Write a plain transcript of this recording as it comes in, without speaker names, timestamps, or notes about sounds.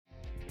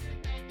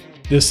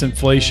this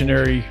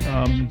inflationary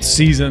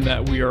season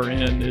that we are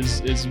in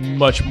is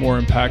much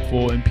more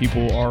impactful, and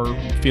people are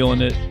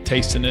feeling it,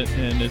 tasting it,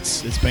 and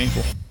it's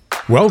painful.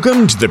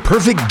 Welcome to the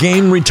Perfect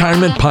Game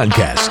Retirement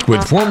Podcast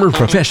with former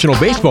professional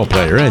baseball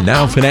player and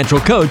now financial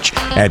coach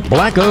at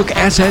Black Oak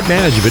Asset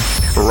Management,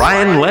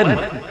 Ryan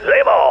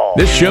Ledden.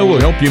 This show will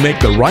help you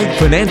make the right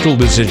financial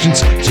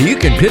decisions so you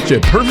can pitch a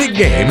perfect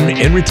game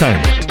in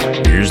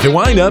retirement. Here's the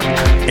windup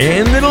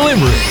and the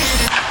delivery.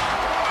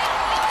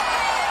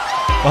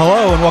 Well,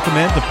 hello and welcome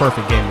into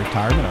Perfect Game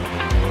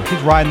Retirement.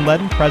 He's Ryan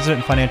Ledden,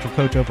 President and Financial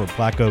Coach over at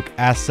Black Oak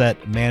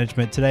Asset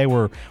Management. Today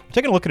we're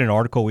taking a look at an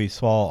article we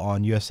saw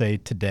on USA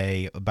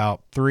Today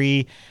about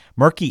 3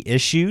 murky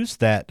issues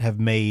that have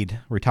made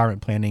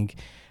retirement planning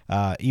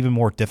even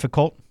more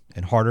difficult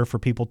and harder for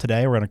people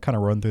today. We're going to kind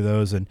of run through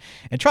those and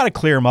try to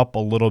clear them up a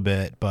little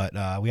bit, but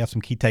we have some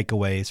key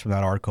takeaways from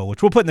that article,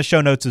 which we'll put in the show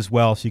notes as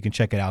well, so you can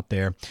check it out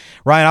there.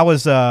 Ryan, I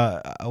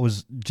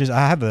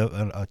have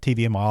a TV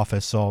in my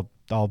office, so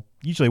I'll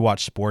usually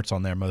watch sports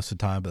on there most of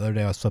the time, but the other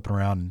day I was flipping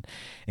around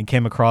and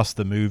came across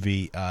the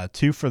movie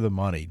Two for the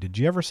Money. Did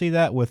you ever see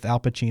that with Al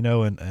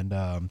Pacino and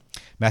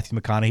Matthew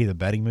McConaughey, the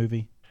betting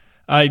movie?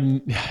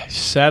 I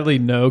sadly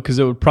no, because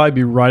it would probably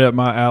be right up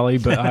my alley,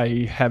 but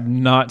I have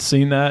not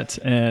seen that,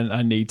 and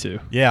I need to.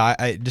 Yeah,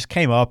 I just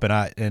came up, and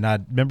I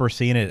remember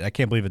seeing it. I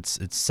can't believe it's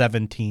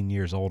 17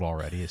 years old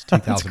already. It's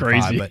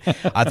 2005. But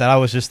I thought I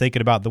was just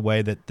thinking about the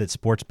way that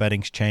sports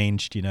betting's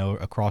changed,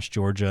 across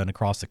Georgia and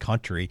across the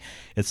country.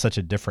 It's such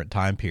a different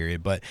time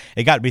period. But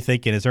it got me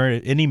thinking, is there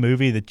any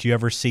movie that you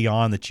ever see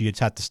on that you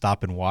just have to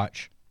stop and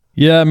watch?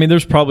 Yeah, I mean,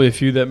 there's probably a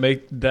few that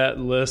make that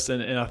list,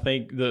 and I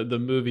think the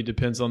movie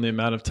depends on the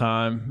amount of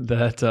time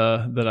that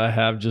I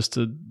have just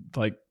to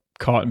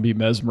caught and be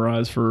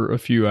mesmerized for a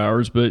few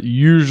hours. But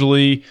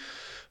usually,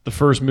 the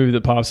first movie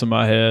that pops in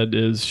my head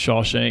is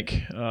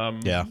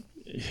Shawshank. Yeah,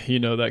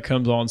 that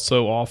comes on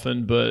so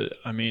often, but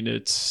I mean,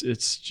 it's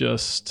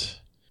just.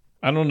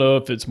 I don't know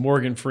if it's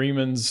Morgan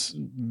Freeman's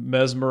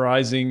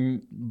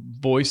mesmerizing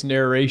voice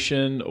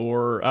narration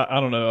or I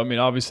don't know. I mean,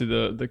 obviously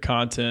the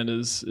content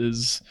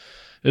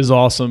is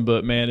awesome,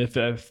 but man, if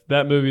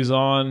that movie's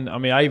on, I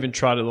mean, I even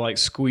try to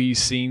squeeze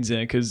scenes in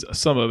because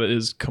some of it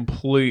is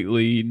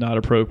completely not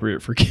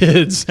appropriate for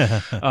kids.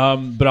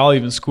 But I'll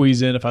even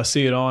squeeze in if I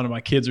see it on and my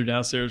kids are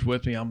downstairs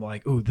with me. I'm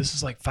like, "Ooh, this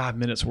is 5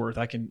 minutes worth.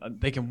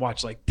 They can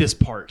watch this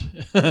part,"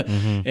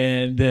 mm-hmm.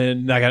 and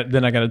then I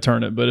got to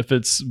turn it. But if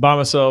it's by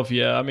myself,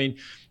 yeah, I mean,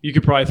 you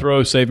could probably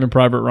throw Saving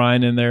Private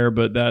Ryan in there,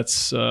 but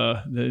that's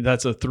a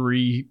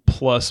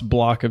 3+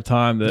 block of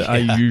time that I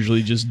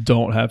usually just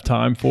don't have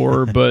time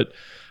for. But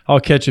I'll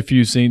catch a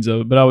few scenes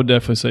of it. But I would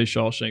definitely say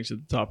Shawshank's at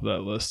the top of that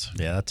list.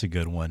 Yeah, that's a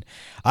good one.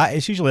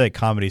 It's usually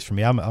comedies for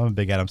me. I'm a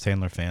big Adam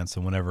Sandler fan,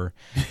 so whenever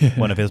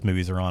one of his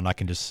movies are on, I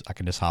can just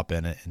hop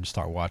in it and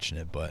start watching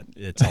it. But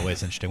it's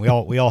always interesting.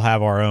 We all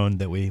have our own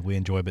that we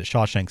enjoy, but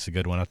Shawshank's a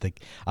good one. I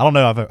don't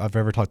know if I've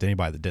ever talked to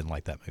anybody that didn't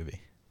like that movie.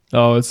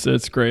 Oh,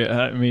 it's great.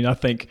 I mean, I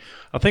think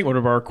one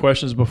of our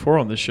questions before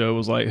on the show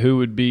was who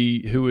would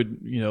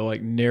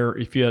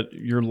narrate if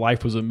your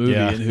life was a movie,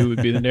 and who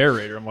would be the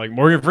narrator? I'm like,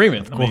 Morgan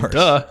Freeman. Of course.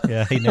 Duh.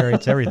 Yeah, he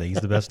narrates everything. He's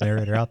the best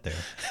narrator out there,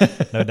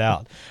 no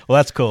doubt. Well,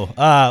 that's cool.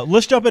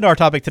 Let's jump into our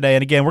topic today.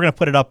 And again, we're going to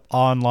put it up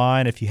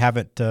online. If you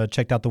haven't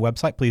checked out the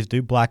website, please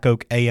do,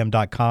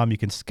 blackoakam.com. You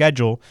can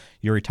schedule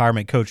your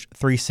Retirement Coach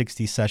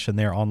 360 session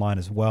there online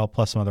as well,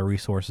 plus some other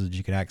resources that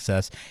you can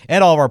access,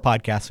 and all of our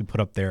podcasts we put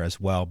up there as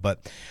well.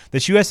 But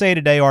this USA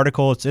Today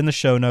article, it's in the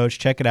show notes.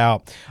 Check it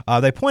out.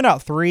 They point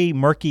out 3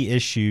 murky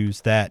issues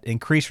that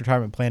increase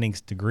retirement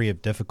planning's degree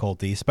of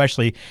difficulty,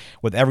 especially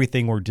with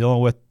everything we're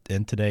dealing with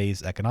in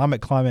today's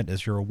economic climate,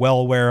 as you're well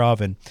aware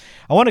of. And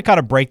I want to kind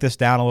of break this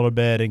down a little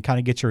bit and kind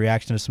of get your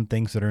reaction to some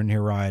things that are in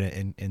here,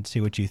 Ryan, and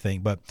see what you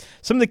think. But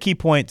some of the key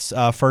points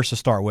first to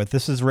start with.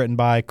 This is written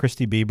by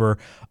Christy Bieber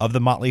of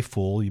The Motley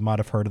Fool. You might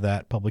have heard of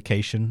that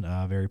publication,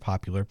 very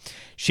popular.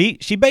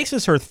 She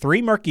bases her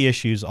 3 murky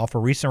issues off a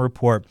recent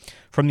report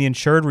from the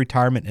Insured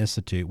Retirement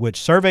Institute,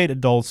 which surveyed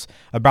adults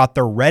about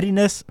their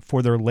readiness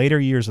for their later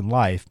years in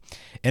life.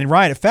 And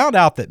Ryan, it found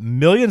out that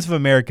millions of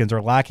Americans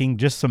are lacking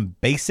just some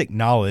basic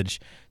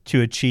knowledge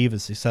to achieve a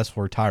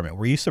successful retirement.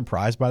 Were you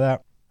surprised by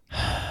that?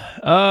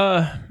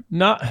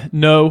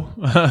 No.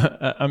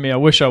 I mean, I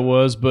wish I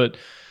was, but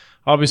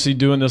obviously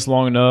doing this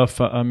long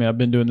enough. I mean, I've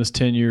been doing this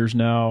 10 years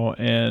now,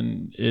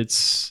 and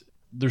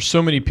there's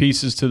so many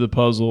pieces to the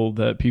puzzle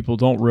that people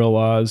don't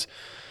realize.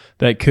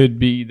 That could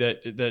be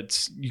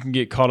that's you can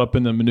get caught up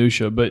in the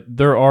minutia, but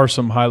there are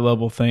some high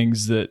level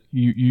things that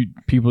you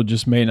people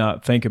just may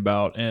not think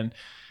about, and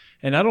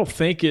I don't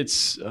think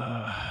it's.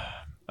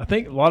 I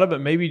think a lot of it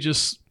may be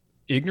just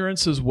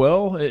ignorance as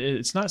well.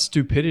 It's not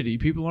stupidity.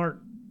 People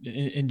aren't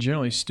in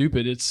generally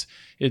stupid. It's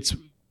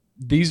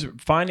these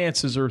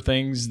finances are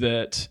things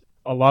that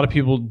a lot of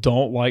people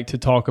don't like to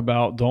talk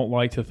about, don't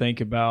like to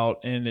think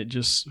about, and it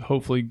just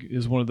hopefully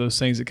is one of those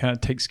things that kind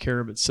of takes care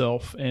of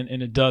itself, and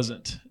it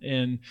doesn't.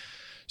 And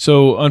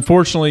so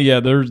unfortunately, yeah,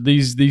 there's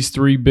these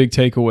 3 big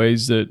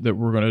takeaways that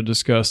we're going to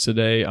discuss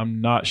today. I'm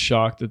not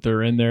shocked that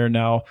they're in there.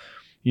 Now,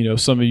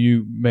 some of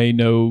you may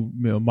know,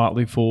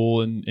 Motley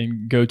Fool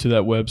and go to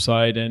that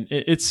website.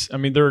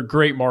 And they're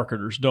great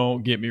marketers.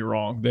 Don't get me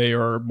wrong. They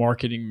are a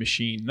marketing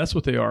machine. That's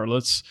what they are.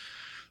 Let's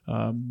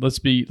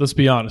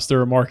be honest.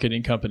 They're a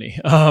marketing company.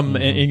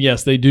 And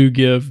yes, they do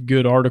give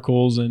good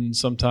articles, and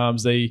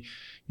sometimes they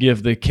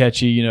give the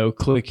catchy,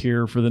 click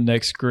here for the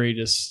next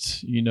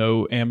greatest,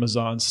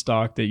 Amazon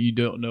stock that you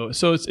don't know.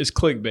 So it's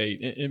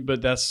clickbait,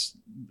 but that's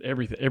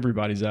everything.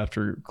 Everybody's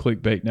after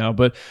clickbait now,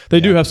 but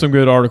they do have some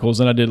good articles,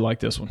 and I did like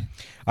this one.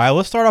 All right,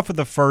 let's start off with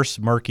the first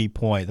murky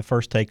point, the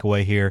first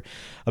takeaway here.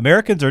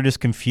 Americans are just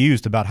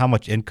confused about how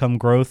much income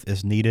growth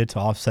is needed to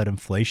offset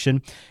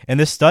inflation. And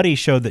this study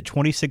showed that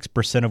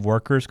 26% of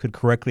workers could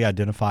correctly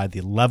identify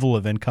the level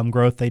of income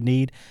growth they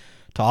need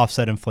to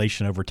offset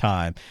inflation over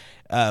time,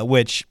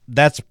 which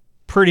that's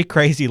pretty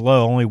crazy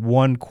low. Only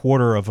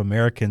 1/4 of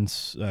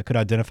Americans could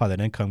identify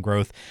that income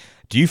growth.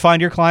 Do you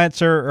find your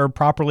clients are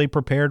properly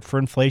prepared for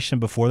inflation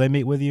before they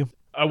meet with you?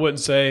 I wouldn't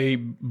say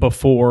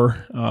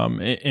before,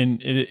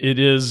 and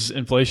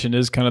inflation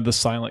is kind of the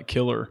silent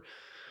killer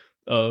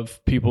of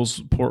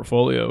people's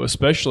portfolio,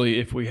 especially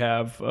if we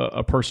have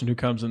a person who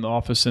comes in the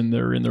office and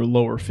they're in their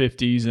lower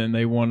 50s and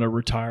they want to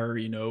retire,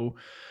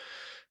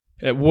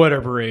 at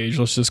whatever age,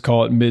 let's just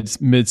call it mid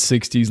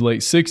 60s,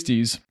 late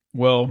 60s.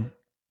 Well,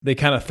 they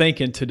kind of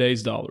think in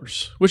today's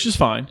dollars, which is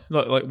fine.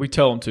 Like we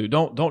tell them to.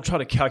 Don't try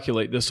to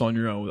calculate this on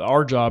your own.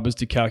 Our job is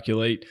to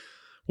calculate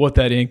what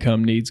that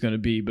income needs going to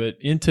be. But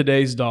in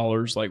today's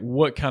dollars, like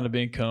what kind of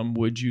income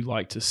would you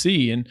like to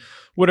see? And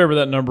whatever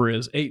that number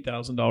is,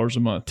 $8,000 a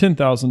month,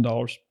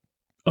 $10,000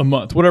 a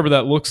month, whatever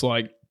that looks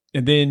like.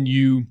 And then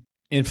you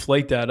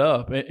inflate that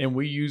up. And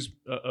we use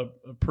a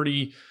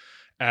pretty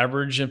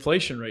average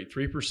inflation rate,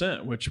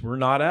 3%, which we're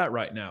not at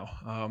right now.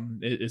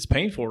 It's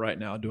painful right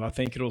now. Do I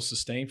think it'll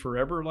sustain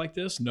forever like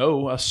this?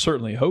 No, I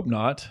certainly hope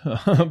not.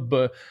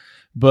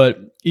 But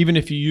even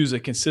if you use a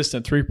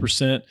consistent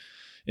 3%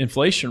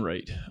 inflation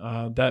rate,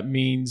 that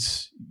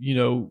means,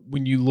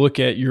 when you look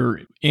at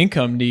your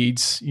income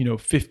needs,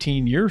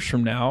 15 years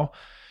from now,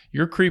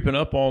 you're creeping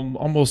up on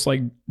almost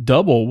like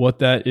double what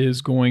that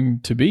is going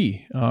to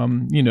be.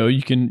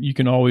 You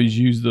can always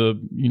use the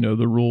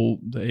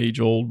age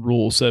old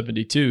rule of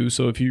 72.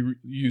 So if you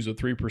use a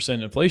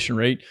 3% inflation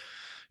rate,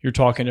 you're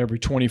talking every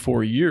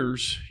 24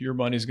 years, your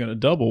money's going to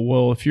double.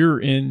 Well, if you're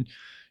in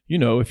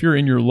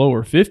your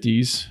lower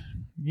 50s,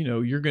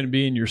 you're going to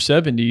be in your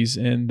 70s,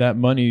 and that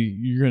money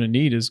you're going to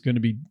need is going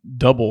to be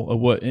double of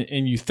what.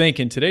 And you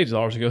think in today's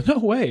dollars, you go, no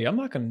way, I'm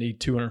not going to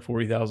need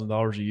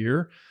 $240,000 a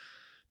year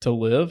to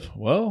live.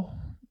 Well,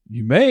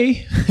 you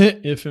may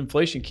if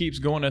inflation keeps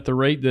going at the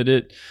rate that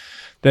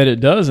it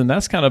does, and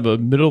that's kind of a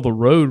middle of the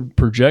road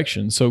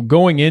projection. So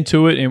going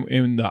into it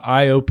in the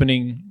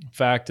eye-opening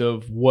fact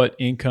of what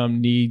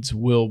income needs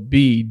will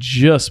be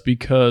just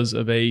because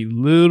of a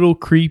little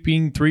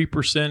creeping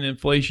 3%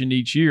 inflation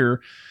each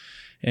year.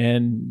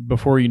 And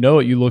before you know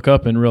it, you look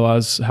up and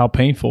realize how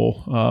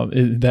painful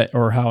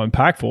or how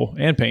impactful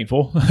and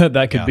painful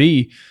that could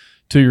be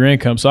to your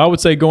income. So I would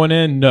say going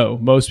in, no,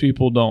 most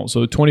people don't.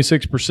 So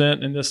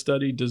 26% in this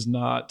study does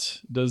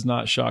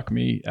not shock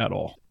me at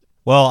all.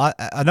 Well,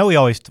 I know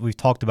we've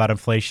talked about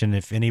inflation.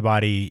 If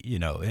anybody,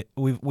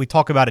 we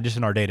talk about it just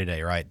in our day to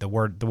day, right? The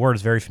word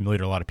is very familiar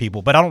to a lot of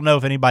people, but I don't know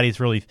if anybody's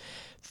really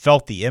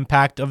felt the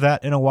impact of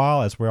that in a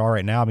while as we are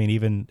right now. I mean,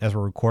 even as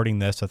we're recording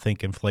this, I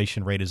think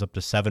inflation rate is up to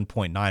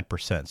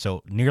 7.9%.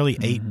 So nearly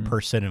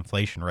 8%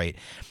 inflation rate.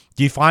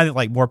 Do you find that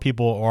like more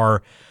people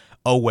are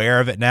aware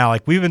of it now?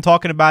 Like we've been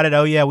talking about it.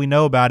 Oh yeah, we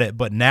know about it.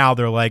 But now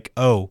they're like,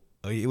 oh,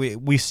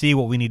 we see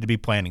what we need to be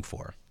planning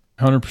for.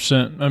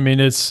 100%. I mean,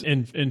 it's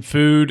in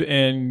food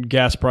and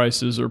gas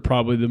prices are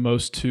probably the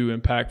most two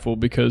impactful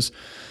because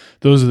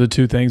those are the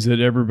two things that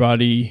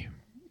everybody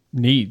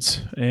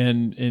needs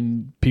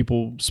and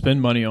people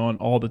spend money on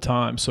all the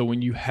time. So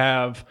when you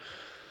have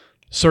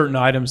certain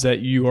items that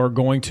you are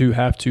going to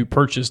have to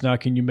purchase, now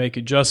can you make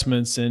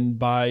adjustments and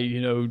buy,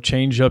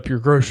 change up your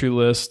grocery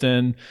list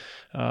and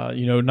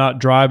not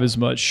drive as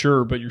much,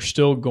 sure, but you're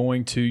still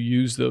going to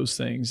use those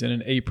things. And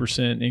an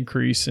 8%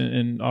 increase,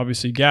 and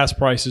obviously gas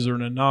prices are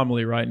an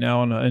anomaly right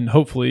now, and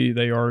hopefully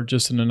they are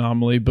just an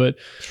anomaly, but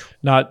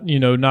not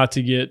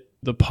to get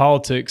the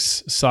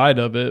politics side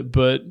of it,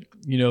 but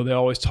they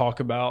always talk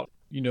about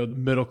the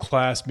middle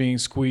class being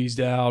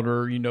squeezed out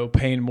or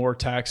paying more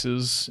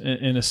taxes,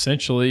 and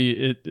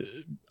essentially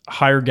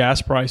higher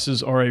gas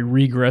prices are a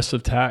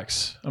regressive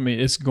tax. I mean,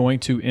 it's going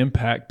to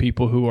impact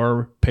people who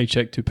are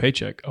paycheck to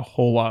paycheck a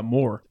whole lot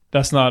more.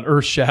 That's not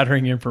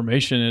earth-shattering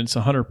information, and it's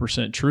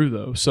 100% true,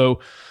 though. So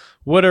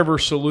whatever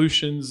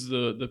solutions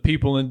the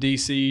people in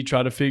D.C.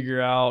 try to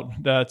figure out,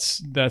 that's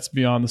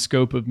beyond the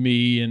scope of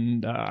me,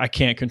 and I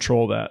can't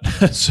control that.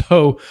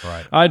 So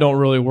right. I don't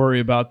really worry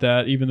about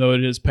that, even though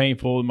it is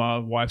painful. My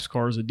wife's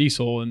car is a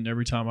diesel, and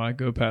every time I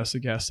go past the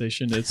gas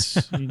station,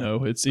 it's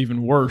it's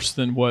even worse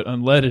than what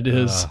unleaded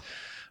is.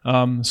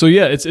 So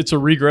yeah, it's a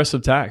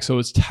regressive tax. So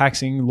it's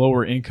taxing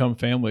lower income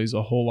families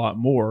a whole lot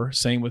more.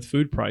 Same with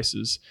food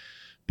prices.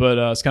 But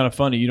it's kind of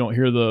funny. You don't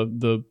hear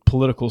the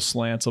political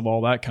slants of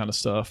all that kind of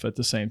stuff at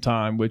the same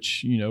time,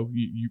 which,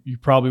 you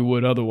probably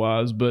would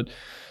otherwise. But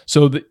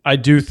so I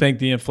do think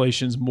the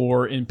inflation's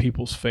more in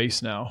people's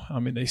face now. I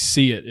mean, they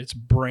see it. It's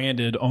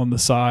branded on the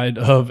side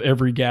of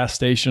every gas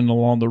station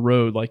along the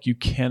road. Like, you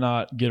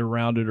cannot get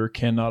around it or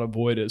cannot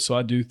avoid it. So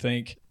I do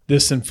think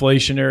this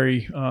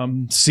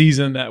inflationary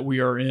season that we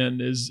are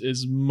in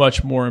is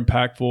much more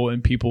impactful,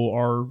 and people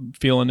are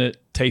feeling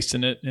it,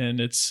 tasting it, and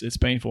it's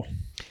painful.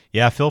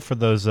 Yeah, I feel for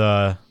those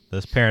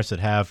parents that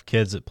have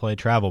kids that play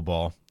travel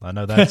ball. I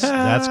know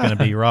that's going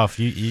to be rough.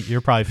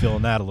 You're probably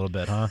feeling that a little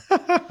bit, huh?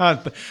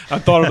 I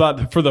thought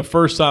about for the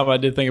first time. I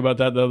did think about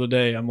that the other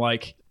day. I'm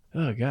like,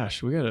 oh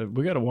gosh, we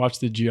gotta watch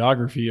the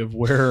geography of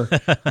where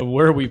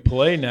we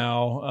play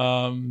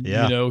now.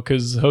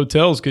 Because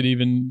hotels could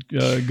even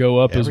go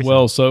up as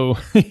well. So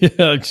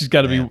just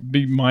got to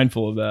be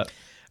mindful of that.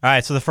 All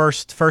right. So the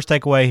first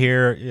takeaway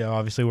here,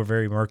 obviously we're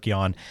very murky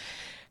on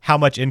how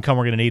much income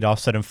we're going to need to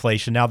offset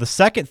inflation. Now, the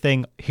second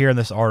thing here in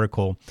this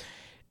article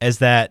is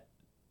that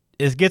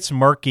it gets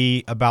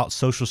murky about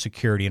Social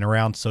Security and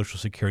around Social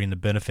Security and the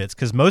benefits,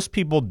 because most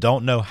people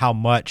don't know how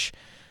much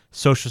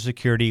Social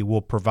Security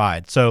will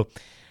provide. So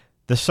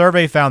the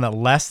survey found that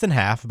less than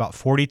half, about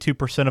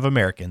 42% of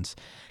Americans,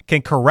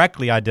 can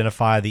correctly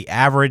identify the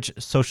average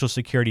Social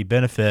Security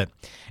benefit,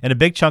 and a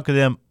big chunk of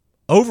them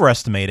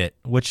overestimate it,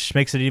 which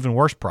makes it an even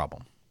worse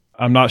problem.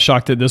 I'm not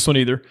shocked at this one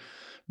either,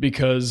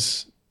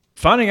 because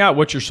finding out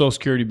what your Social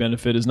Security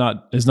benefit is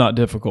not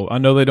difficult. I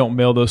know they don't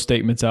mail those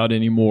statements out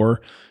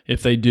anymore.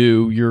 If they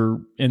do,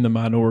 you're in the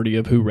minority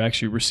of who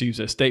actually receives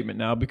that statement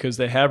now, because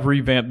they have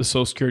revamped the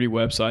Social Security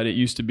website. It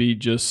used to be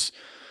just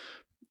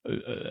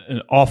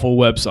an awful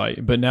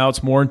website, but now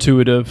it's more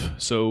intuitive.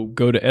 So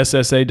go to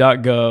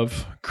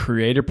ssa.gov,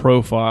 create a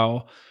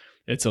profile.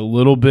 It's a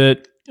little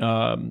bit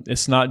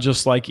it's not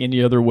just like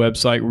any other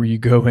website where you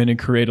go in and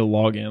create a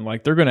login.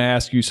 Like, they're going to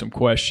ask you some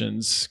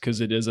questions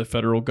because it is a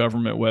federal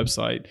government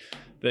website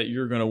that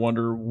you're going to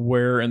wonder,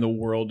 where in the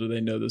world do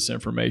they know this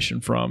information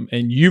from?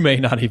 And you may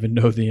not even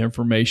know the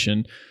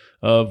information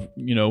of,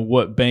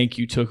 what bank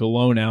you took a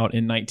loan out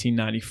in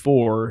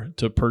 1994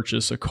 to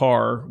purchase a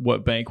car.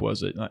 What bank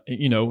was it?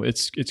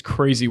 It's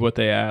crazy what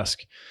they ask.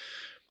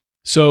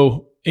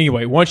 So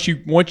anyway, once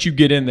you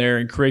get in there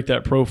and create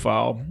that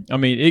profile, I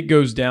mean, it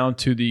goes down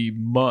to the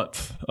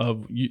month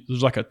of,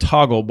 there's like a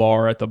toggle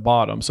bar at the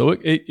bottom. So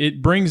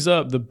it brings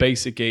up the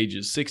basic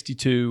ages,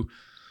 62,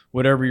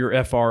 whatever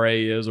your FRA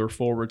is, or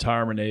full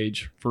retirement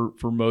age for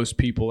most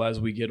people. As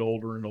we get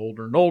older and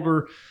older and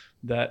older,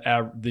 that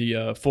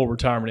the full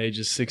retirement age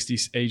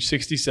is age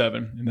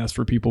 67, and that's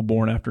for people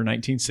born after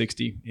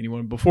 1960.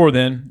 Anyone before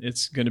then,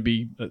 it's going to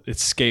be,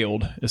 it's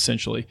scaled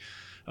essentially.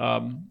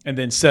 And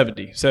then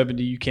 70,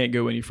 you can't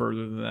go any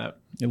further than that.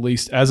 At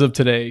least as of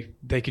today,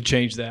 they could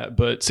change that.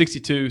 But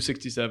 62,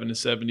 67, and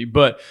 70.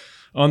 But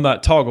on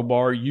that toggle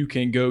bar, you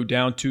can go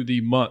down to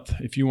the month.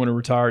 If you want to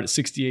retire at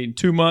 68 and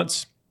 2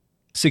 months,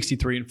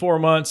 63 and 4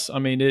 months, I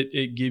mean,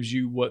 it gives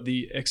you what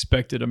the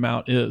expected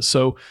amount is.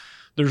 So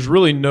there's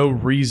really no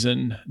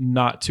reason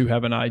not to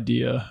have an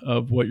idea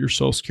of what your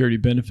Social Security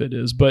benefit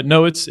is. But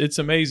no, it's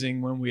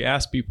amazing when we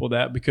ask people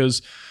that,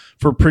 because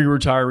for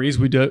pre-retirees,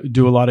 we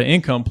do a lot of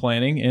income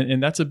planning,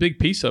 and that's a big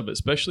piece of it,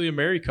 especially a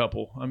married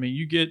couple. I mean,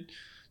 you get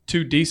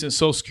two decent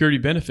Social Security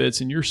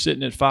benefits, and you're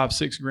sitting at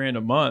 $5,000-$6,000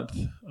 a month,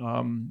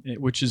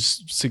 which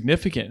is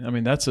significant. I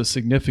mean, that's a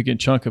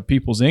significant chunk of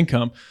people's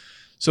income.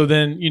 So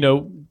then,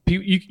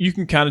 you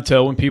can kind of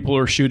tell when people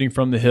are shooting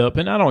from the hip,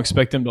 and I don't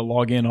expect them to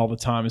log in all the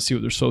time and see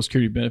what their Social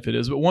Security benefit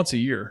is, but once a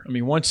year. I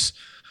mean, once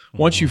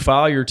you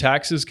file your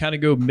taxes, kind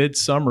of go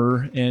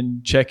midsummer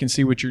and check and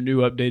see what your new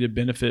updated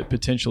benefit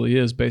potentially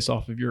is based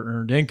off of your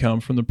earned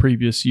income from the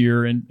previous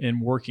year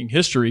and working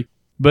history.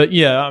 But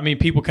yeah, I mean,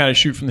 people kind of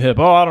shoot from the hip.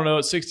 Oh, I don't know.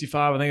 At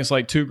 65, I think it's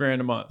like $2,000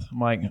 a month. I'm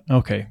like,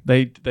 okay,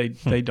 they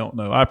don't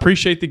know. I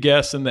appreciate the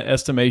guess and the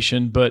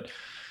estimation, but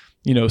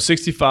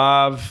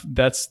 65,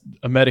 that's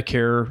a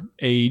Medicare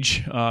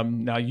age.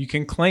 Now you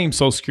can claim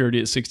Social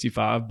Security at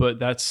 65, but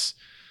that's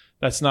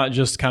not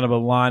just kind of a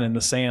line in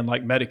the sand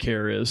like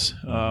Medicare is.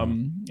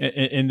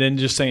 And then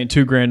just saying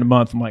 $2,000 a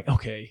month, I'm like,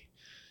 okay,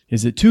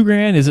 is it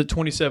 $2,000? Is it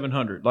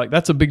 $2,700? Like,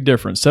 that's a big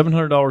difference.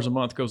 $700 a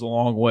month goes a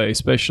long way,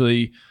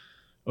 especially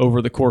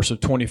over the course of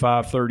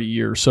 25, 30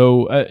 years.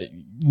 So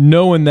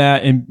knowing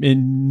that and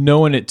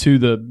knowing it to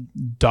the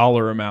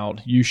dollar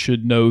amount, you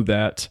should know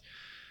that.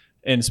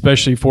 And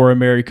especially for a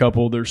married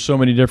couple, there's so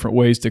many different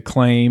ways to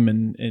claim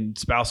and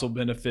spousal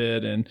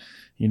benefit. And,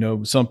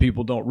 some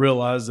people don't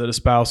realize that a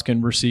spouse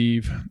can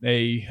receive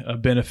a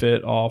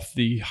benefit off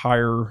the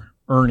higher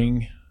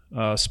earning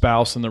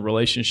spouse in the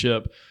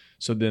relationship.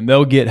 So then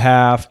they'll get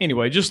half.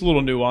 Anyway, just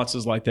little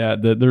nuances like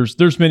that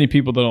there's many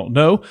people that don't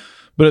know.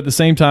 But at the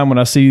same time, when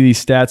I see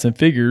these stats and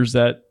figures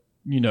that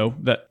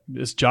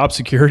is job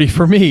security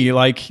for me,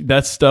 like,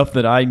 that's stuff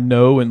that I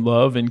know and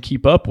love and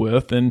keep up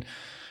with. And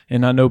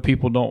I know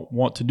people don't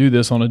want to do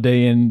this on a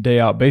day in, day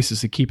out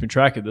basis of keeping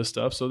track of this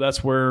stuff. So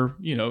that's where,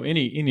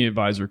 any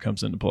advisor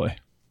comes into play.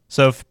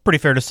 So pretty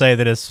fair to say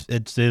that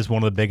it is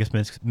one of the biggest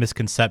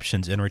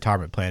misconceptions in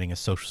retirement planning is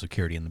Social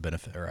Security and the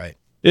benefit, right?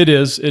 It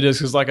is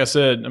because, like I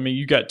said, I mean,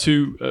 you got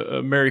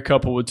a married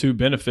couple with two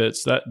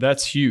benefits.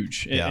 That's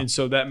huge, and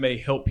so that may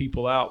help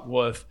people out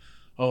with,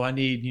 I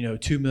need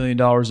 $2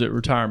 million at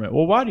retirement.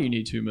 Well, why do you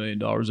need $2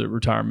 million at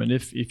retirement?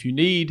 If you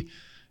need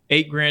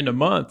 $8,000 a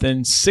month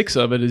and 6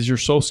 of it is your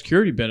Social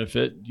Security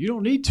benefit, you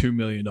don't need $2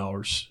 million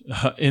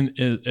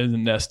in the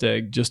nest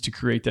egg just to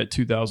create that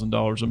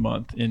 $2,000 a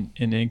month in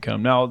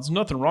income. Now, there's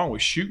nothing wrong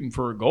with shooting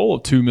for a goal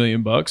of $2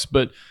 million,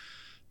 but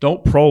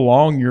don't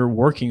prolong your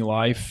working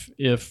life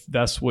if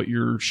that's what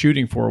you're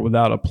shooting for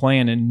without a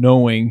plan and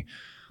knowing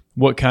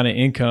what kind of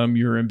income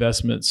your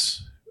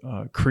investments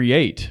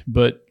create.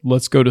 But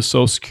let's go to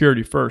Social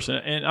Security first.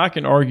 And I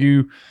can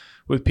argue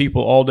with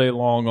people all day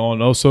long on,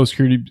 Social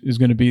Security is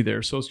going to be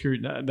there. Social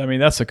Security, I mean,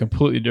 that's a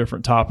completely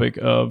different topic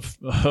of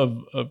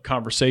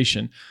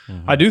conversation.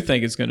 Mm-hmm. I do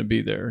think it's going to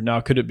be there.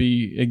 Now, could it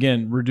be,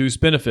 again, reduced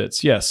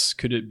benefits? Yes.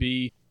 Could it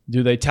be,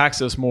 do they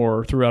tax us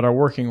more throughout our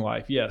working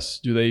life? Yes.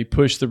 Do they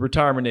push the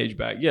retirement age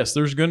back? Yes.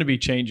 There's going to be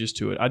changes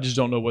to it. I just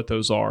don't know what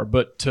those are.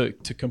 But to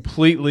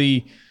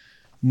completely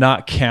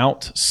not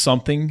count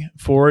something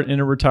for it in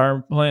a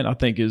retirement plan, I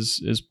think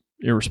is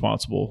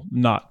irresponsible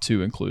not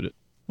to include it.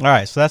 All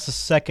right, so that's the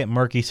second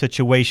murky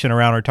situation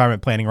around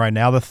retirement planning right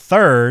now. The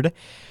third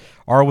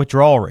are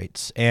withdrawal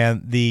rates.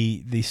 And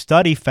the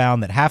study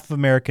found that half of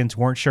Americans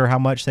weren't sure how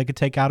much they could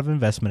take out of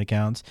investment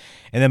accounts.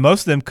 And then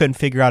most of them couldn't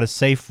figure out a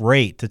safe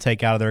rate to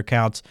take out of their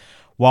accounts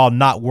while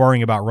not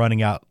worrying about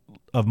running out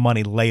of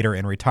money later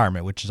in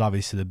retirement, which is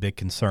obviously the big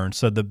concern.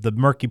 So the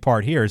murky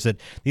part here is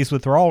that these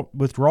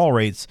withdrawal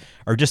rates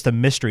are just a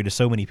mystery to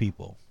so many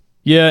people.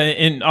 Yeah,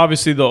 and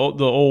obviously the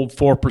old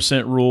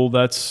 4% rule,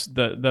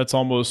 that's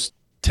almost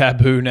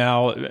taboo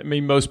now. I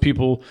mean, most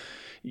people,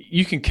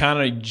 you can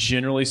kind of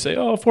generally say,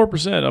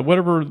 4%,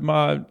 whatever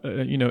my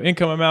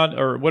income amount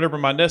or whatever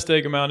my nest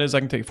egg amount is, I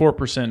can take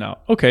 4%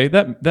 out. Okay,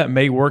 that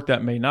may work,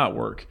 that may not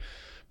work.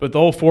 But the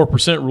whole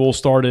 4% rule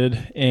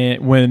started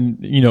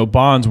when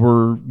bonds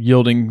were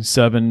yielding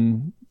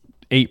 7-8%.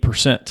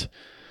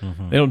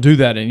 Mm-hmm. They don't do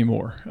that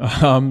anymore.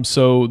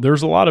 So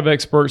there's a lot of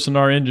experts in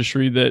our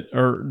industry that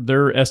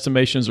their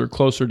estimations are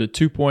closer to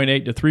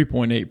 2.8 to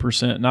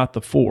 3.8%, not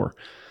the 4.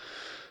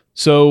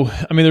 So,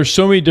 I mean, there's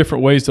so many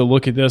different ways to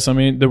look at this. I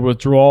mean, the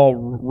withdrawal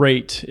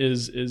rate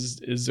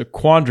is a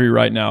quandary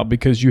right now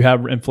because you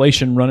have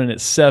inflation running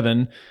at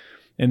 7.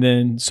 And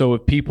then, so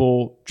if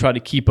people try to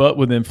keep up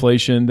with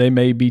inflation, they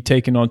may be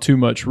taking on too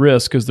much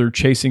risk because they're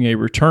chasing a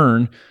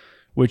return,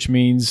 which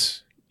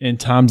means in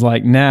times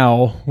like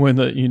now, when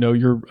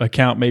your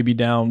account may be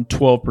down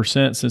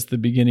 12% since the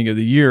beginning of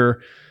the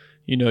year,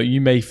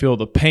 you may feel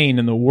the pain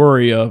and the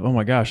worry of, oh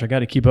my gosh, I got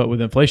to keep up with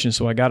inflation,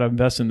 so I got to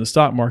invest in the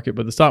stock market,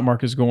 but the stock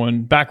market is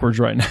going backwards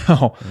right now.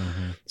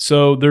 Mm-hmm.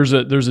 So there's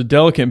a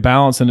delicate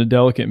balance and a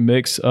delicate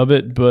mix of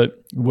it,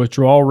 but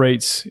withdrawal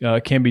rates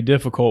can be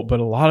difficult. But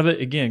a lot of it,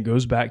 again,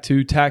 goes back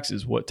to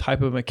taxes, what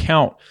type of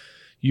account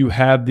you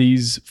have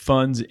these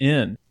funds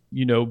in.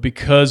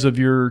 Because of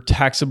your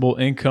taxable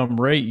income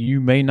rate, you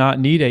may not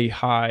need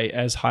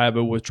as high of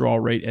a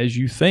withdrawal rate as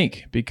you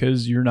think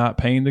because you're not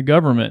paying the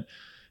government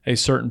a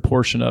certain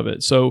portion of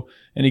it. So,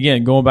 and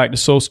again, going back to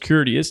Social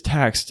Security, it's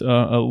taxed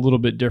a little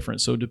bit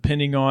different. So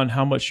depending on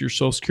how much your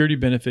Social Security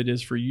benefit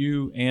is for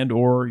you and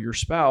or your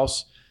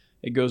spouse,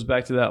 it goes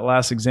back to that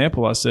last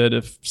example I said.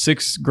 If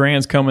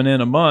 $6,000's coming in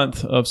a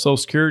month of Social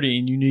Security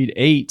and you need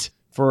 8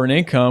 for an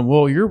income,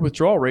 well, your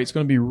withdrawal rate is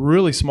going to be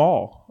really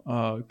small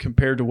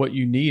compared to what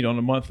you need on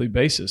a monthly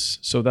basis.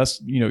 So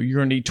that's, you're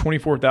going to need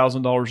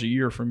 $24,000 a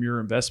year from your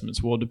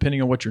investments. Well,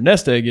 depending on what your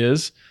nest egg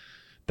is,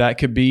 that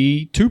could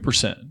be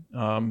 2%.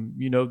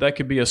 That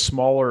could be a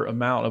smaller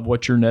amount of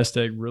what your nest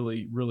egg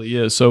really, really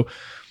is. So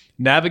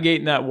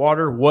navigating that what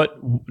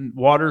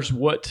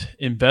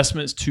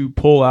investments to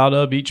pull out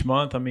of each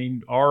month. I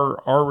mean,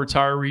 our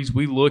retirees,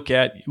 we look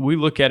at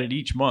it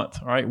each month.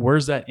 All right,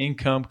 where's that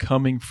income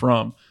coming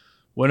from?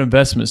 What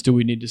investments do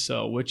we need to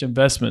sell? Which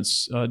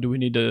investments do we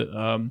need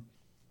to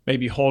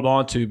maybe hold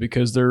on to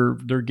because they're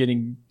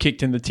getting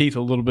kicked in the teeth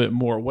a little bit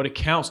more? What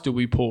accounts do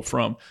we pull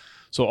from?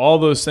 So all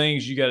those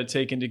things you got to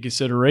take into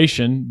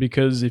consideration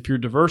because if you're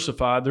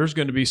diversified, there's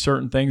going to be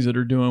certain things that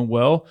are doing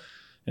well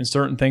and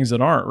certain things that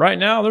aren't. Right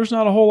now, there's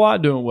not a whole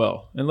lot doing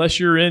well.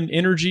 Unless you're in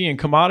energy and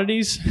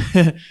commodities,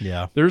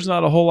 yeah, there's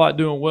not a whole lot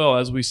doing well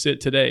as we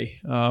sit today.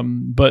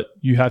 But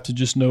you have to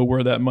just know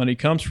where that money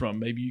comes from.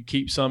 Maybe you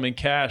keep some in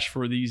cash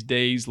for these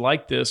days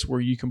like this where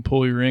you can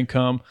pull your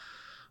income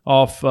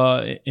off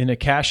in a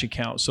cash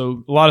account.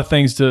 So a lot of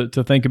things to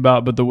think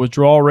about, but the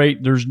withdrawal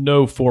rate, there's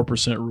no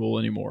 4% rule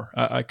anymore.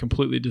 I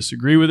completely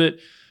disagree with it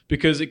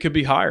because it could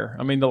be higher.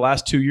 I mean, the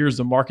last 2 years,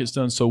 the market's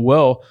done so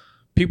well,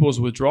 people's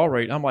withdrawal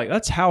rate, I'm like,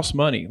 that's house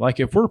money.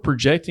 Like if we're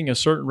projecting a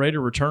certain rate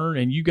of return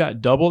and you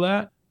got double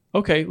that,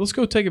 okay, let's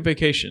go take a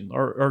vacation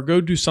or go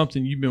do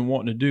something you've been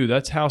wanting to do.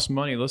 That's house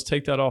money. Let's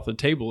take that off the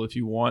table if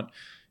you want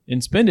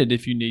and spend it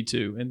if you need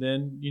to. And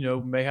then,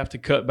 may have to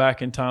cut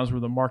back in times where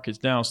the market's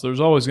down. So there's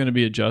always going to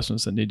be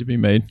adjustments that need to be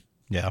made.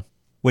 Yeah.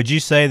 Would you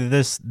say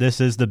that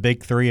this is the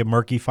big three of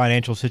murky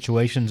financial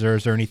situations, or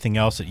is there anything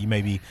else that you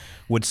maybe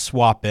would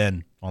swap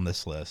in on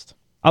this list?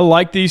 I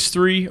like these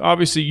three.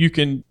 Obviously,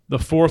 the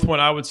fourth one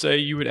I would say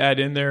you would add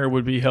in there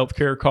would be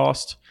healthcare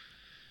cost.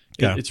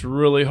 Yeah. It's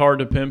really hard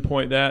to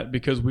pinpoint that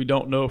because we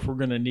don't know if we're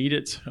going to need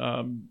it.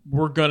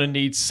 We're going to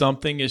need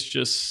something. It's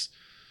just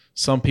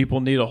some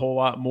people need a whole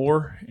lot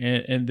more,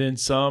 and then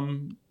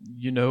some,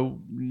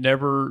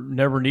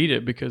 never need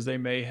it because they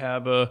may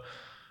have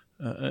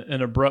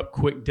an abrupt,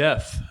 quick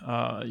death.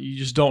 You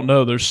just don't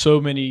know. There's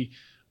so many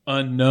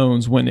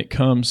unknowns when it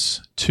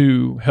comes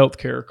to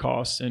healthcare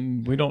costs,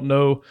 and we don't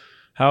know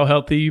how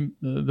healthy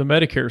the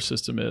Medicare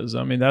system is.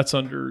 I mean, that's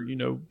under,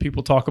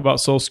 people talk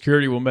about Social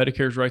Security. Well,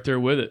 Medicare's right there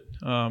with it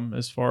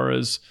as far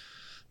as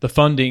the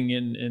funding,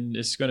 and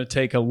it's going to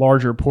take a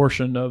larger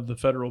portion of the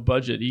federal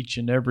budget each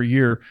and every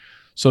year.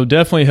 So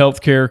definitely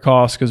healthcare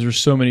costs, because there's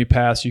so many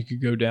paths you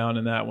could go down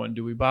in that one.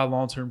 Do we buy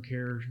long-term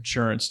care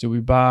insurance? Do we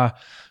buy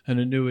an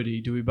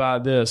annuity? Do we buy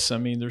this? I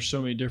mean, there's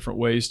so many different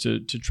ways to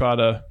try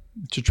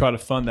to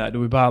fund that. Do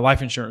we buy a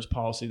life insurance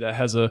policy that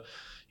has a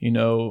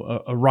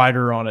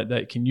rider on it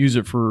that can use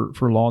it for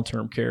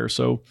long-term care?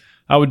 So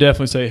I would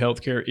definitely say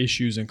healthcare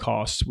issues and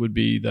costs would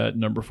be that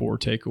number 4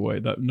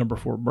 takeaway, that number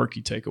 4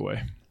 murky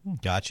takeaway.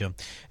 Gotcha.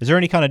 Is there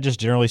any kind of, just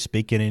generally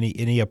speaking,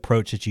 any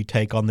approach that you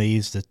take on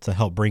these to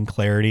help bring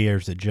clarity, or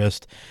is it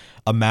just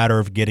a matter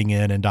of getting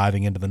in and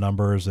diving into the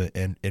numbers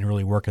and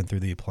really working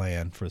through the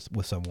plan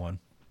with someone?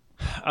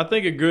 I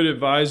think a good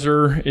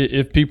advisor,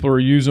 if people are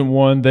using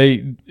one,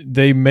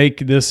 they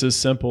make this as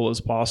simple as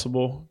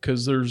possible,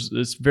 because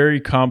it's very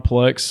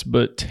complex,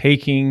 but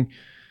taking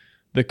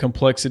the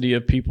complexity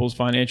of people's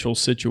financial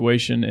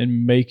situation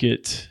and make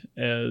it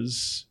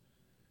as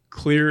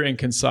clear and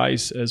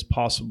concise as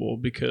possible.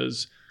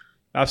 Because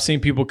I've seen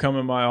people come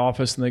in my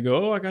office and they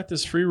go, "Oh, I got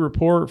this free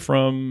report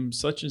from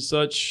such and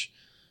such,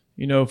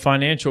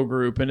 financial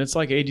group," and it's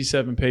like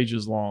 87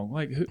 pages long.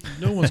 Like,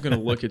 no one's going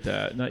to look at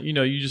that. Now,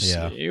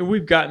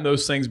 we've gotten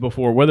those things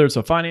before, whether it's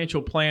a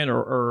financial plan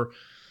or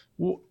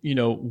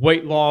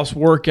weight loss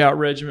workout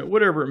regimen,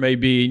 whatever it may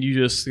be, and you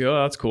just go,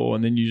 "Oh, that's cool,"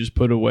 and then you just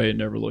put it away and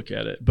never look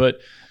at it.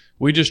 But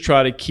we just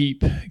try to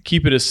keep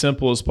it as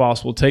simple as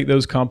possible. Take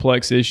those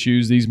complex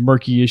issues, these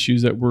murky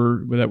issues that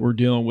we're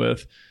dealing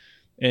with,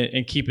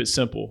 and keep it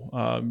simple.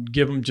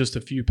 Give them just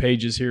a few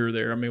pages here or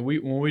there. I mean,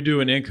 when we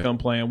do an income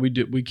plan,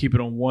 we keep it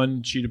on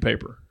one sheet of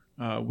paper.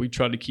 We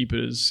try to keep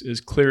it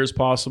as clear as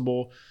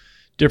possible.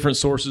 Different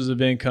sources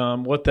of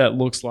income, what that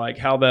looks like,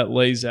 how that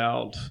lays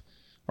out.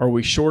 Are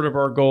we short of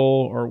our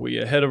goal? Are we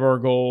ahead of our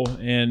goal?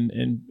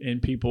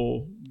 And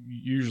people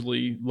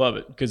usually love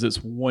it because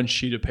it's one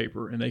sheet of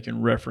paper and they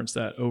can reference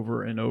that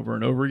over and over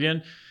and over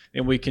again.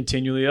 And we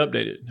continually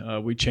update it.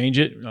 We change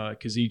it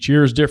because each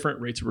year is different.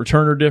 Rates of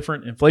return are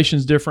different.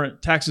 Inflation's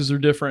different. Taxes are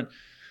different.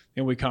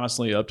 And we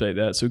constantly update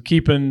that. So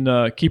keeping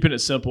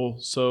it simple.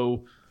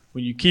 So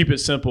when you keep it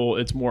simple,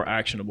 it's more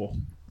actionable.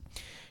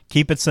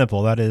 Keep it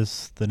simple. That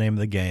is the name of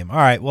the game. All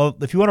right. Well,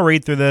 if you want to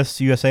read through this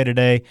USA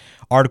Today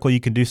article, you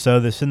can do so.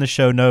 This in the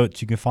show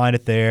notes. You can find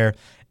it there.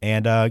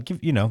 And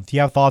if you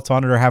have thoughts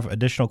on it or have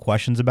additional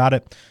questions about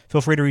it, feel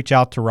free to reach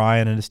out to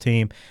Ryan and his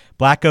team.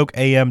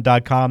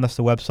 BlackOakAM.com. That's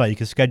the website. You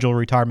can schedule a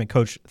Retirement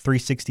Coach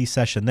 360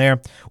 session there,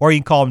 or you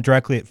can call them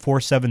directly at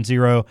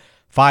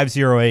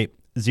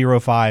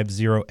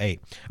 470-508-0508. All right,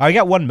 I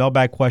got one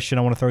mailbag question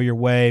I want to throw your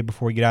way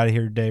before we get out of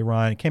here today,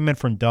 Ryan. It came in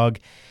from Doug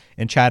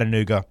in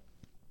Chattanooga.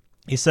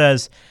 He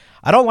says,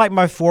 "I don't like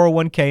my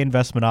 401k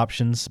investment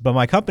options, but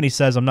my company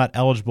says I'm not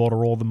eligible to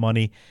roll the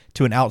money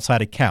to an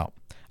outside account.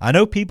 I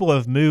know people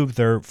have moved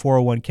their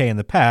 401k in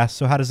the past,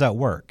 so how does that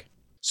work?"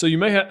 So you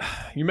may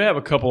have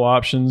a couple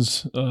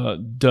options,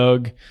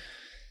 Doug,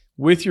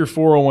 with your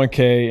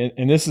 401k,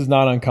 and this is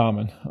not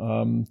uncommon.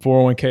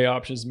 401k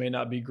options may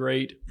not be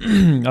great.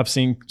 I've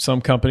seen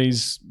some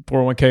companies'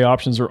 401k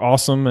options are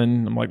awesome,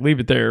 and I'm like, leave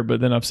it there.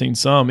 But then I've seen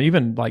some,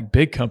 even like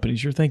big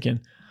companies, you're thinking,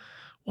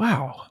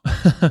 wow,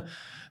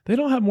 they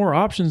don't have more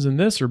options than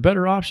this or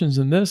better options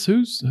than this.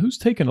 Who's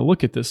taking a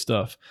look at this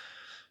stuff?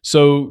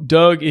 So,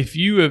 Doug, if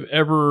you have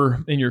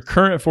ever, in your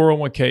current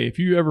 401k, if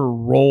you ever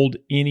rolled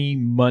any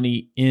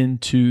money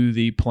into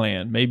the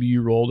plan, maybe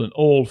you rolled an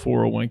old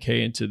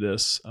 401k into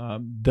this,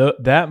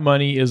 that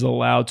money is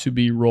allowed to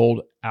be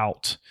rolled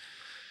out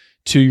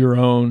to your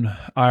own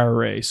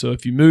IRA. So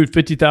if you moved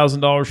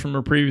 $50,000 from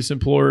a previous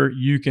employer,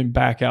 you can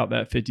back out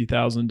that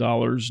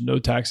 $50,000, no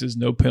taxes,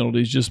 no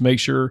penalties. Just make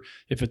sure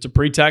if it's a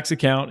pre-tax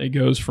account, it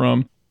goes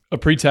from a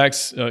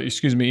pre-tax,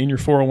 in your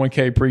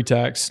 401k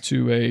pre-tax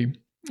to a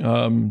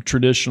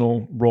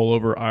traditional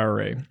rollover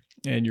IRA,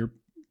 and you're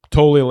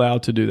totally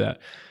allowed to do that.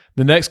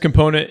 The next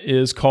component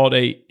is called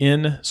a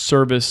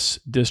in-service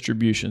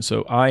distribution.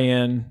 So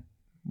IN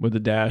with a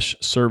dash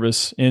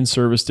service,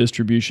 in-service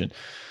distribution.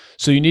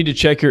 So you need to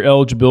check your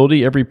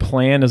eligibility. Every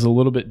plan is a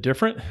little bit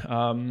different.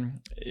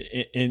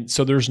 And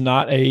so there's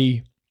not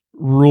a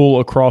rule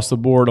across the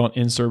board on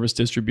in-service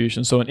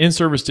distribution. So an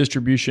in-service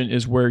distribution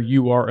is where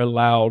you are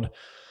allowed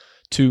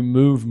to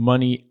move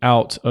money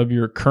out of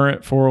your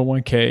current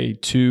 401k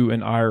to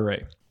an IRA.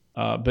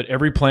 But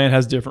every plan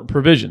has different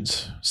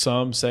provisions.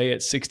 Some say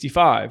at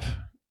 65,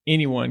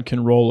 anyone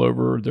can roll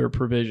over their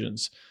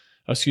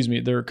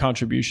their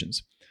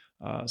contributions.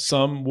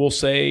 Some will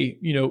say,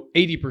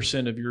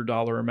 80% of your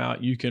dollar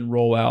amount you can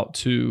roll out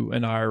to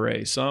an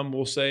IRA. Some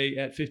will say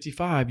at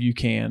 55 you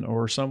can,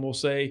 or some will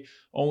say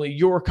only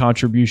your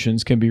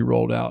contributions can be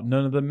rolled out,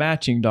 none of the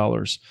matching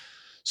dollars.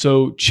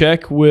 So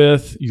check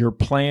with your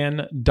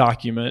plan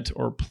document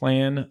or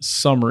plan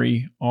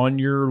summary on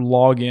your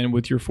login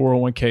with your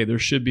 401k. There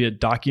should be a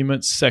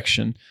document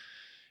section.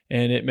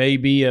 And it may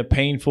be a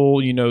painful,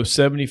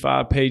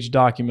 75-page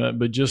document,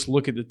 but just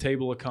look at the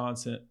table of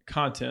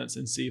contents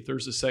and see if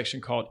there's a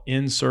section called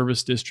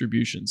in-service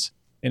distributions.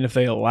 And if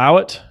they allow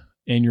it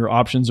and your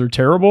options are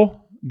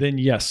terrible, then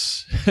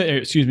yes,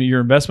 your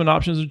investment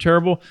options are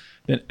terrible,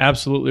 then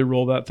absolutely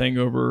roll that thing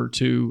over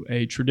to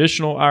a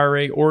traditional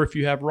IRA, or if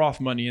you have Roth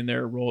money in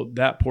there, roll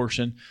that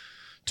portion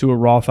to a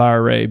Roth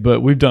IRA. But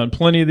we've done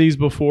plenty of these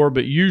before,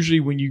 but usually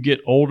when you get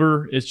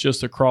older, it's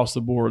just across the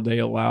board. They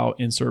allow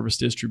in-service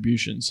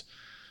distributions.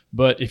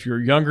 But if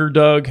you're younger,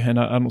 Doug, and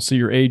I don't see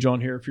your age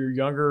on here, if you're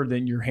younger,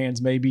 then your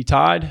hands may be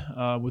tied,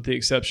 with the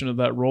exception of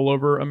that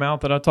rollover amount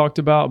that I talked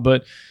about.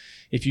 But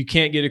if you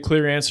can't get a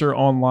clear answer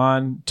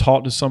online,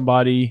 talk to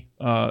somebody,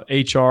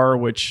 HR,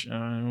 which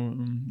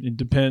it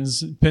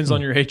depends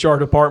on your HR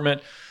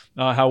department,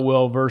 how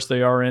well versed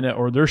they are in it,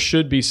 or there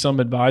should be some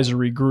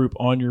advisory group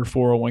on your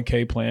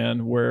 401k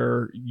plan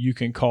where you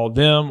can call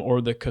them, or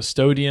the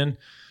custodian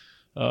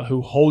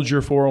who holds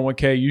your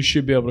 401k. You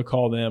should be able to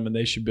call them, and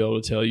they should be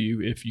able to tell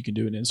you if you can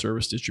do an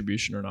in-service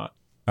distribution or not.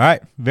 All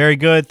right. Very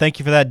good. Thank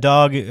you for that,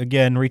 Doug.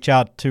 Again, reach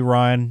out to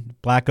Ryan,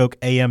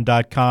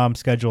 blackoakam.com,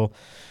 schedule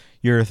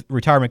your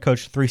Retirement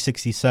Coach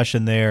 360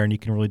 session there, and you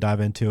can really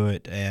dive into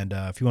it. And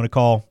if you want to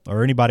call,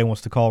 or anybody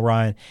wants to call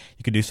Ryan,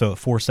 you can do so at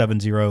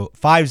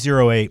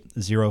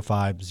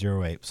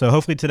 470-508-0508. So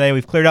hopefully today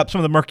we've cleared up some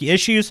of the murky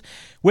issues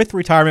with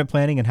retirement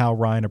planning and how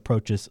Ryan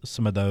approaches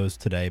some of those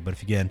today. But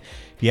if you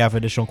have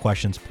additional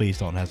questions, please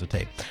don't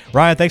hesitate.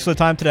 Ryan, thanks for the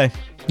time today.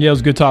 Yeah, it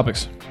was good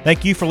topics.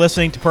 Thank you for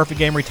listening to Perfect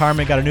Game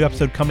Retirement. Got a new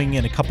episode coming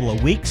in a couple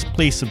of weeks.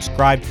 Please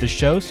subscribe to the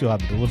show so you'll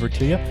have it delivered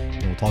to you,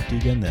 and we'll talk to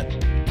you again then.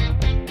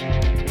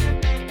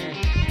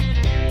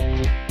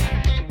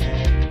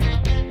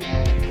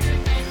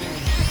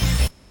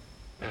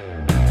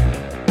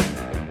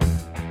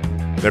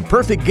 The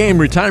Perfect Game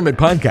Retirement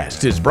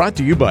Podcast is brought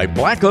to you by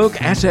Black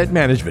Oak Asset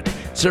Management,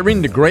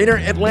 serving the greater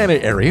Atlanta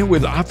area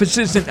with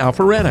offices in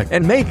Alpharetta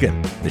and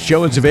Macon. The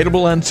show is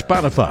available on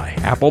Spotify,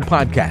 Apple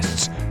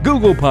Podcasts,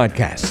 Google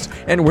Podcasts,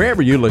 and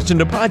wherever you listen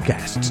to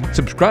podcasts.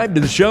 Subscribe to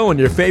the show on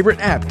your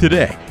favorite app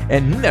today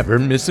and never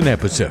miss an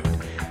episode.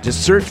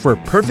 Just search for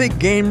Perfect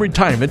Game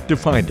Retirement to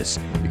find us.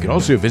 You can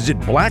also visit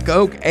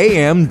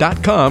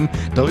blackoakam.com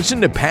to listen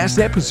to past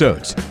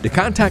episodes, to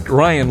contact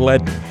Ryan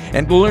Ledden,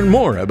 and to learn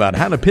more about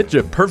how to pitch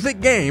a perfect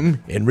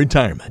game in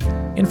retirement.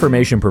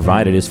 Information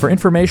provided is for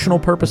informational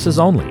purposes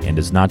only and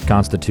does not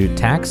constitute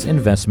tax,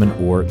 investment,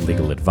 or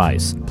legal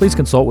advice. Please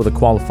consult with a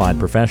qualified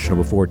professional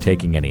before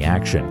taking any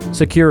action.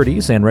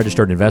 Securities and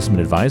registered investment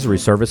advisory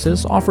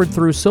services offered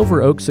through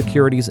Silver Oak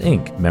Securities,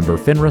 Inc., member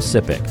FINRA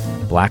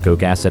SIPC. Black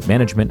Oak Asset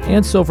Management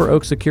and Silver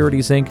Oak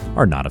Securities, Inc.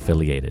 are not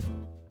affiliated.